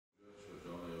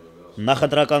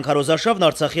Նախընտրական քարոզարշավն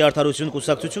Արցախի արդարություն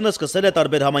կուսակցությունը սկսել է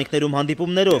տարբեր համայնքներում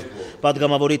հանդիպումներով։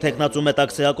 Պատգամավորի թեկնածու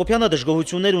Մետաքսե Հակոբյանը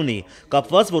դժգոհություններ ունի,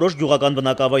 կապված որոշ գյուղական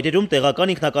բնակավայրերում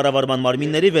տեղական ինքնակառավարման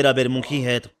մարմինների վերաբերմունքի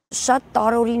հետ։ Շատ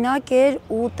տարօրինակ էր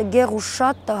ու տգեղ ու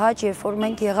շատ տհաճ, երբ որ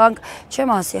մենք եղանք,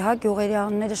 չեմ ասի, հա, գյուղերի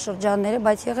անունները, շրջանները,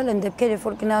 բայց եղել են դեպքեր, երբ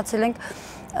որ գնացել ենք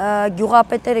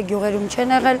գյուղապետերը գյուղերում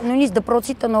չեն եղել, նույնիսկ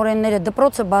դպրոցի տնօրենները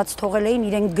դպրոցը բաց թողել էին,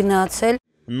 իրենք գնացել։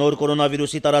 Նոր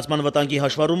կորոնավիրուսի տարածման վտանգի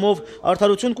հաշվառումով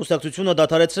Արդարություն կուսակցությունը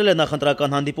դադարեցրել է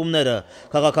նախընտրական հանդիպումները։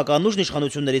 Քաղաքական ուժն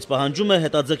իշխանություններից պահանջում է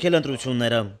հետաձգել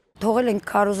ընտրությունները։ Թողել ենք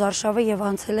քարոզարշավը եւ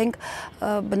անցել ենք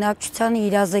բնակչությանը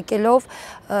իրազեկելով,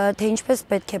 թե ինչպես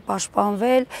պետք է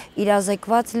պաշտպանվել,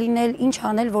 իրազեկված լինել, ինչ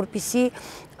անել, որպեսզի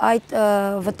այդ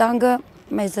վտանգը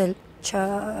մեզ էլ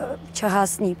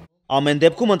չհասնի։ Ամեն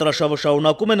դեպքում ընտրաշավը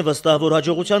շարունակում են վստահ, որ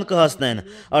հաջողության կհասնեն։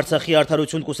 Արցախի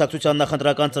արդարություն կուսակցության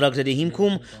նախընտրական ծրագրերի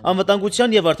հիմքում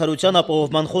անվտանգության եւ արդարության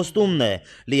ապահովման խոստումն է։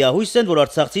 Լիահույս են, որ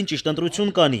արցախցին ճիշտ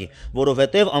ընտրություն կանի,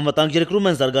 որովհետեւ անվտանգ երկրում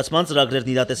են զարգացման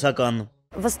ծրագրերն իրատեսական։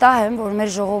 Վստահ եմ, որ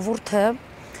մեր ժողովուրդը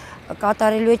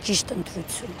կատարելու է ճիշտ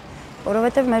ընտրություն,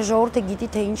 որովհետև մեր ժողովուրդը գիտի,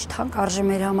 թե ինչ թանկ արժե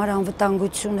մեր համար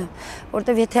անվտանգությունը,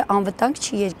 որովհետև եթե անվտանգ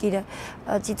չի երկիրը,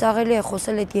 ծիծաղելի է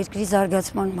խոսել այդ երկրի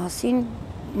զարգացման մասին,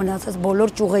 մնացած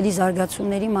բոլոր ճյուղերի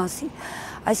զարգացումների մասին։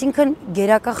 Այսինքն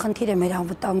գերակա խնդիր է մեր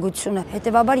անվտանգությունը։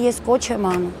 Հետևաբար ես կոչ եմ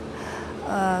անում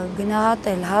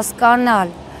գնահատել,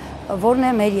 հասկանալ, որն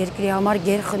է մեր երկրի համար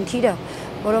գերխնդիրը,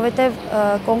 որովհետև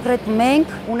կոնկրետ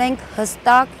մենք ունենք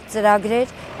հստակ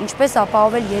ծրագրեր, ինչպես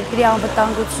ապահովել երկրի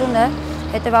անվտանգությունը,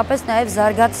 հետևապես նաև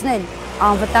զարգացնել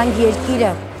անվտանգ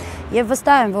երկիրը։ Եվ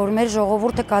վստահ եմ, որ մեր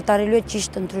ժողովուրդը կատարելու է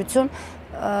ճիշտ ընտրություն,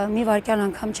 մի վայրկյան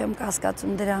անգամ չեմ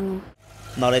կասկածում դրանում։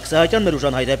 Նարեկ Սահակյան,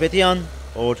 Մերուժան Հայրապետյան,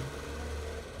 օր։